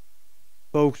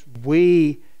 Folks,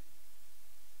 we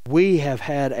have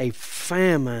had a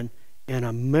famine in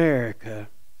America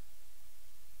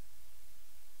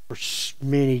for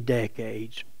many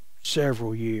decades,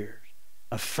 several years.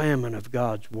 A famine of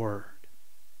God's Word.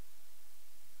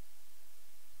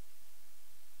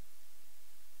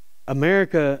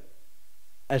 America,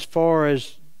 as far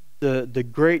as the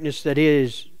greatness that it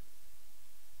is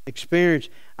experienced,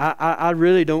 I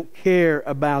really don't care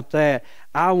about that.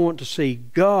 I want to see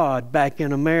God back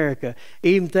in America.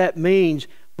 Even if that means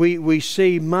we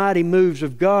see mighty moves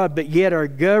of God, but yet our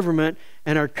government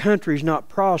and our country is not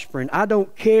prospering. I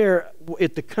don't care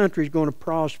if the country is going to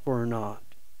prosper or not.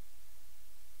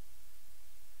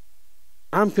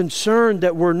 I'm concerned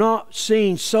that we're not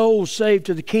seeing souls saved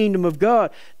to the kingdom of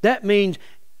God. That means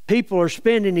people are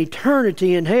spending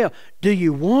eternity in hell. Do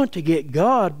you want to get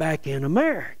God back in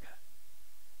America?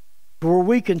 Where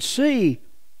we can see,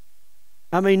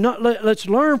 let's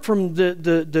learn from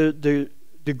the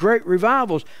great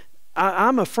revivals.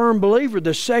 I'm a firm believer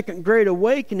the Second Great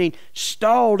Awakening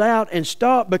stalled out and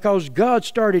stopped because God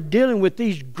started dealing with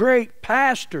these great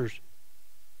pastors.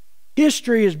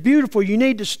 History is beautiful. You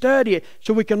need to study it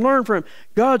so we can learn from it.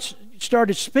 God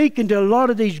started speaking to a lot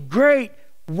of these great,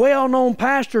 well-known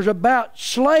pastors about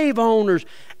slave owners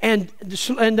and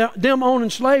them owning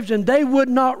slaves, and they would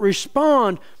not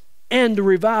respond, and the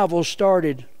revival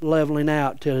started leveling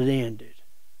out till it ended.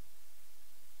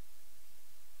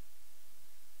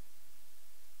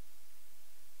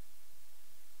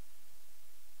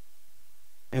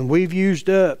 And we've used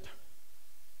up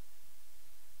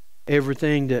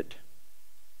everything that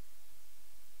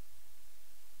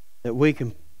we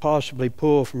can possibly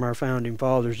pull from our founding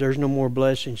fathers. There's no more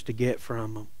blessings to get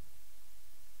from them.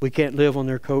 We can't live on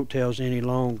their coattails any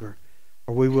longer.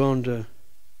 Are we willing to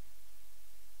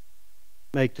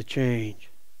make the change?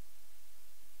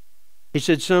 He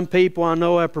said, some people I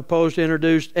know have proposed to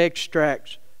introduce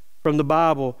extracts from the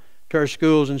Bible to our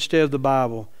schools instead of the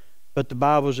Bible. But the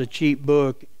Bible is a cheap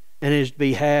book and is to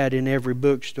be had in every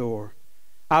bookstore.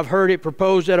 I've heard it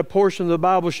proposed that a portion of the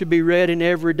Bible should be read in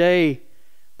every day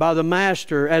by the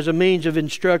master as a means of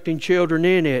instructing children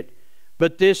in it.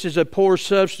 But this is a poor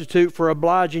substitute for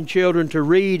obliging children to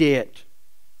read it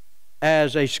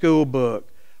as a school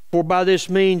book. For by this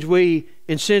means we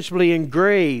insensibly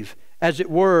engrave, as it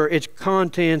were, its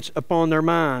contents upon their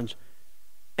minds.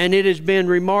 And it has been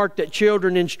remarked that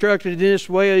children instructed in this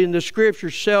way in the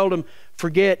Scriptures seldom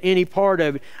forget any part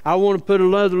of it. I want to put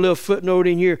another little footnote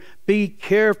in here. Be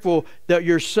careful that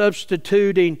you're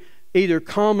substituting either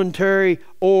commentary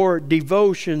or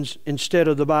devotions instead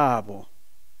of the Bible.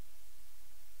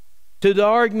 To the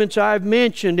arguments I've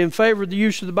mentioned in favor of the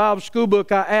use of the Bible school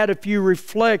book, I add a few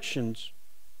reflections,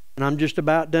 and I'm just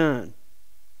about done.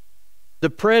 The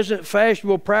present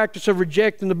fashionable practice of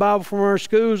rejecting the Bible from our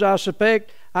schools, I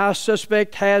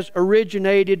suspect has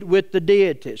originated with the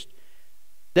deitists.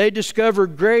 They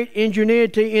discovered great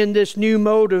ingenuity in this new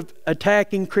mode of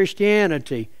attacking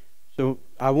Christianity. So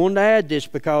I wanted to add this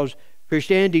because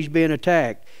Christianity is being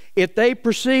attacked. If they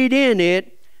proceed in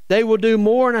it, they will do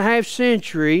more in a half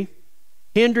century,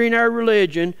 hindering our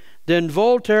religion, than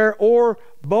Voltaire or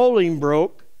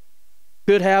Bolingbroke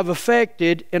could have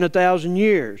effected in 1,000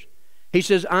 years. He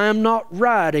says, I am not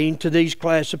writing to these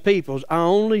class of peoples.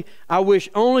 I wish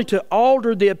only to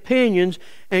alter the opinions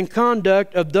and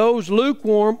conduct of those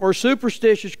lukewarm or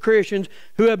superstitious Christians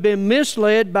who have been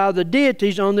misled by the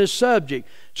deities on this subject.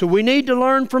 So we need to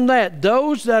learn from that.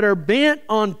 Those that are bent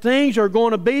on things are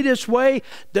going to be this way,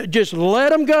 just let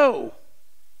them go.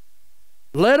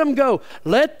 Let them go.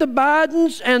 Let the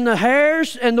Bidens and the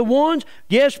Harris and the ones,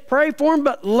 yes, pray for them,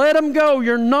 but let them go.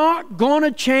 You're not going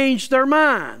to change their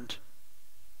mind.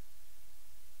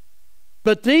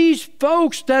 But these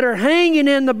folks that are hanging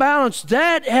in the balance,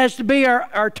 that has to be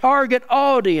our target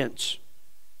audience.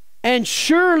 And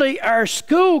surely our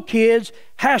school kids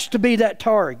has to be that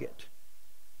target.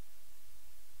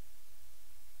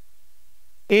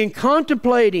 In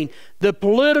contemplating the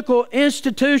political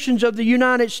institutions of the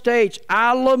United States,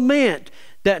 I lament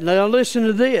that, now listen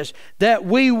to this, that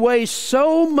we waste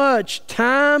so much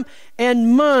time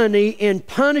and money in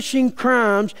punishing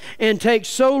crimes and take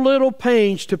so little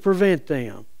pains to prevent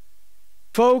them.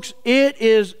 Folks, it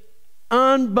is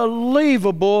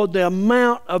unbelievable the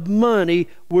amount of money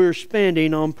we're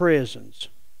spending on prisons.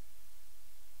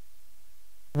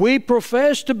 We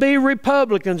profess to be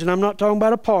Republicans, and I'm not talking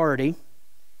about a party.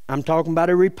 I'm talking about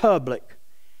a republic.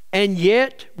 And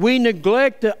yet we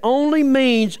neglect the only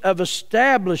means of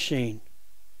establishing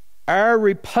our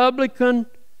Republican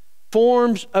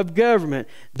forms of government.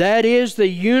 That is the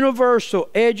universal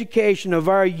education of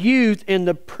our youth in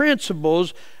the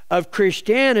principles of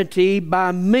Christianity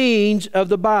by means of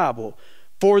the Bible.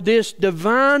 For this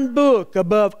divine book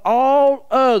above all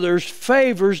others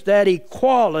favors that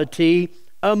equality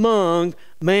among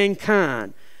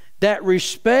mankind, that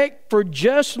respect for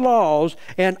just laws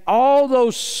and all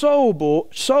those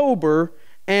sober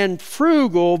and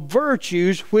frugal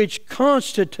virtues which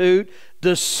constitute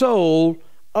the soul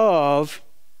of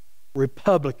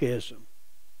republicanism.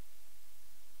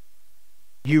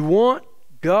 You want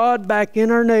God back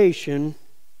in our nation,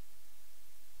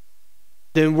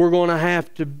 then we're going to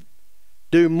have to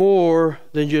do more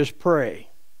than just pray.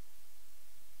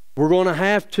 We're going to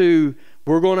have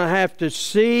to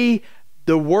see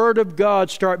the Word of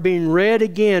God start being read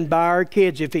again by our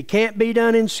kids. If it can't be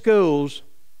done in schools,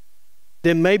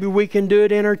 then maybe we can do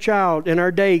it in our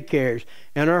daycares,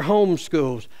 and our home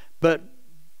schools. But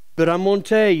I'm going to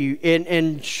tell you,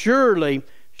 and surely,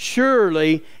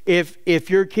 if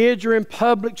your kids are in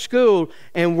public school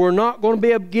and we're not going to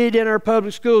be able to get in our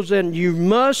public schools, then you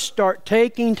must start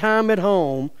taking time at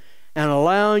home and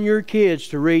allowing your kids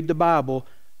to read the Bible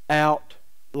out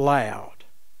loud.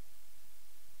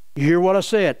 You hear what I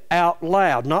said? Out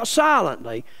loud. Not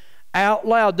silently. Out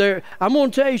loud. I'm going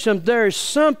to tell you something. There is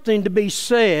something to be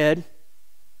said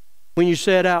when you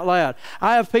say it out loud.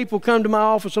 I have people come to my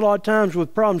office a lot of times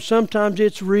with problems. Sometimes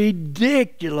it's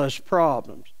ridiculous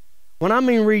problems. When I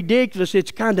mean ridiculous,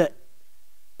 it's kind of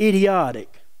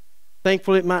idiotic.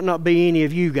 Thankfully, it might not be any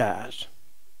of you guys,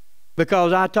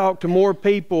 because I talk to more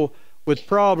people with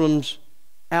problems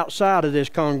outside of this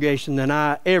congregation than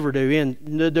I ever do.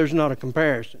 And there's not a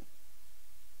comparison.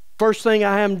 First thing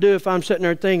I have them do if I'm sitting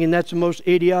there thinking that's the most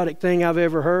idiotic thing I've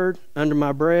ever heard under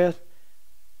my breath,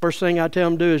 first thing I tell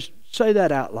them to do is say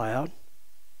that out loud.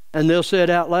 And they'll say it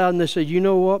out loud, and they say, you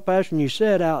know what, Pastor, when you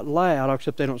say it out loud,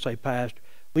 except they don't say Pastor,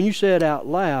 when you say it out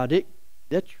loud,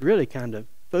 that's really kind of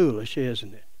foolish,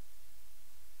 isn't it?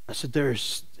 I said,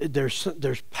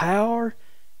 there's power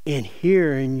in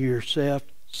hearing yourself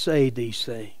say these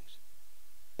things.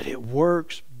 But it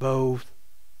works both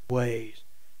ways.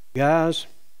 Guys,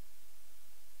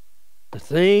 the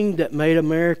thing that made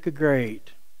America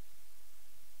great,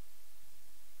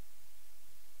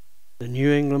 the New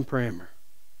England Primer,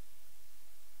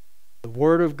 the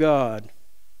Word of God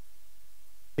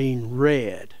being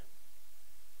read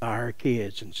by our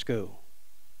kids in school.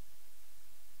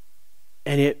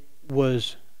 And it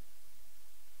was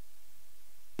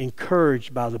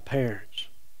encouraged by the parents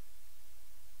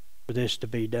for this to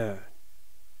be done.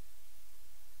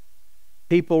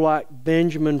 People like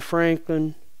Benjamin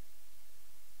Franklin,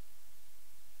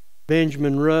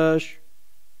 Benjamin Rush,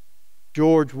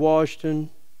 George Washington,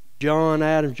 John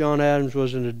Adams. John Adams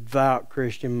was an devout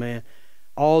Christian man.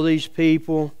 All these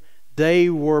people, they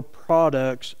were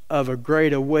products of a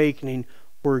great awakening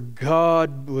where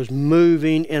God was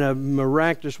moving in a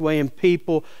miraculous way, and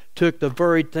people took the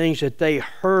very things that they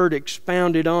heard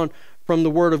expounded on from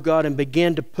the Word of God and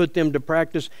began to put them to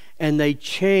practice, and they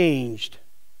changed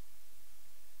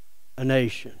a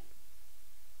nation.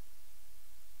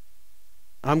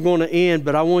 I'm going to end,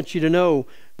 but I want you to know,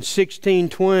 in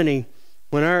 1620,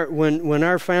 when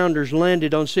our founders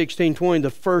landed on 1620, the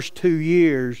first 2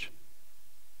 years,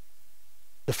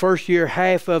 the first year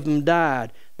half of them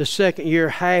died. The second year,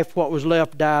 half what was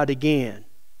left died again.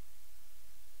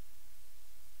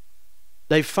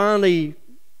 They finally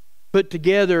put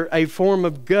together a form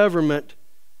of government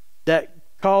that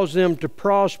caused them to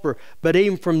prosper. But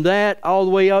even from that, all the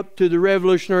way up to the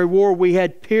Revolutionary War, we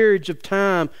had periods of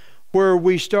time where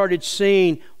we started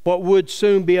seeing what would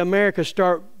soon be America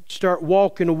start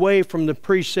walking away from the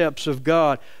precepts of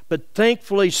God. But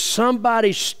thankfully,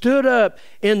 somebody stood up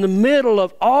in the middle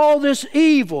of all this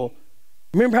evil.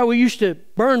 Remember how we used to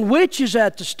burn witches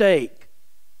at the stake?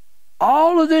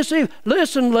 All of this evil.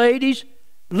 Listen, ladies,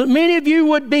 many of you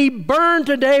would be burned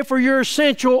today for your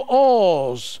essential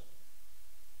oils.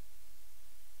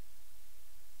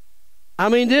 I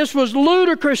mean, this was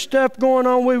ludicrous stuff going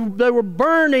on. They were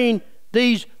burning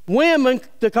these women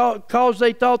because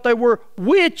they thought they were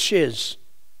witches.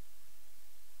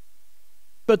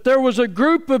 But there was a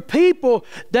group of people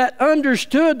that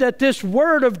understood that this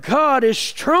Word of God is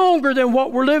stronger than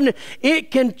what we're living in.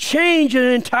 It can change an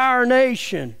entire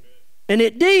nation. And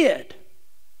it did.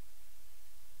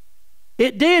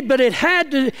 It did, but it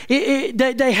had to.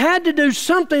 They had to do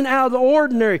something out of the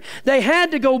ordinary. They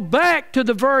had to go back to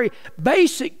the very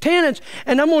basic tenets.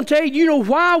 And I'm going to tell you, you know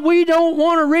why we don't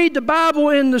want to read the Bible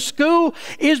in the school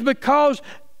is because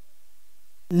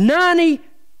 90%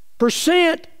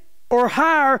 or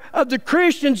higher of the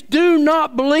Christians do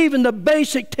not believe in the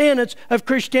basic tenets of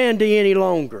Christianity any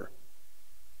longer.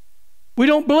 We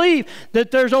don't believe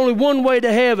that there's only one way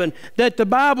to heaven, that the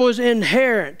Bible is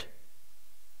inerrant.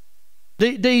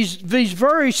 These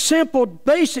very simple,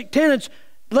 basic tenets,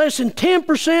 less than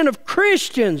 10% of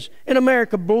Christians in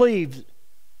America believe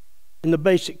in the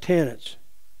basic tenets.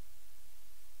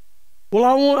 Well,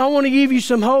 I want to give you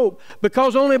some hope,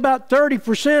 because only about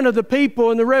 30% of the people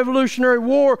in the Revolutionary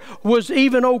War was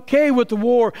even okay with the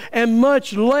war, and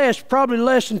much less, probably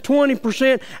less than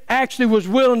 20%, actually was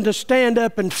willing to stand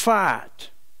up and fight.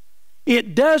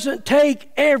 It doesn't take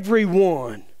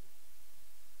everyone.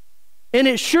 And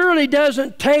it surely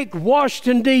doesn't take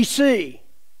Washington, D.C.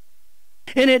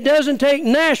 And it doesn't take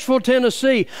Nashville,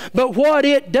 Tennessee. But what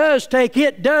it does take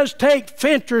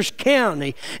Fentress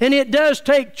County. And it does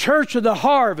take Church of the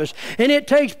Harvest. And it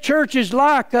takes churches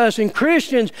like us and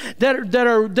Christians that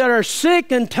are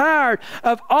sick and tired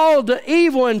of all the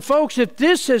evil. And folks, if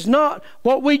this is not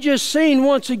what we just seen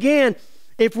once again,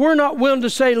 if we're not willing to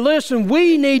say, listen,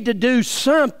 we need to do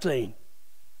something,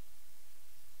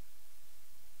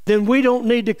 then we don't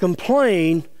need to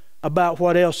complain about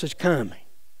what else is coming.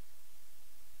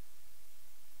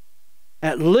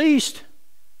 At least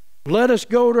let us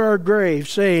go to our grave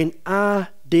saying, I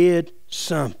did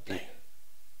something.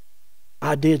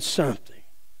 I did something.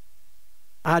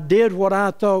 I did what I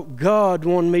thought God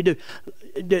wanted me to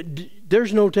do.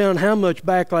 There's no telling how much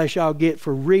backlash I'll get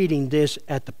for reading this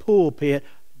at the pulpit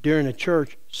during a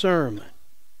church sermon.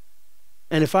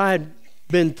 And if I had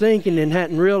been thinking and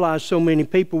hadn't realized so many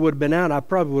people would have been out, I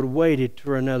probably would have waited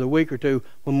for another week or two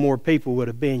when more people would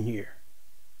have been here.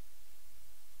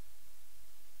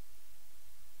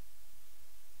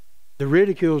 The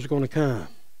ridicule is going to come.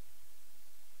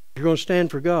 You're going to stand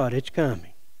for God, it's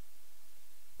coming.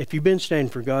 If you've been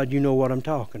standing for God, you know what I'm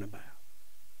talking about.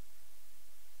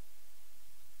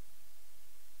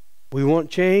 We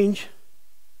want change.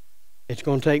 It's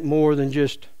going to take more than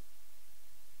just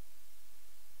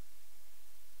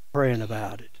praying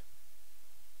about it.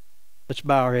 Let's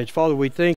bow our heads. Father, we thank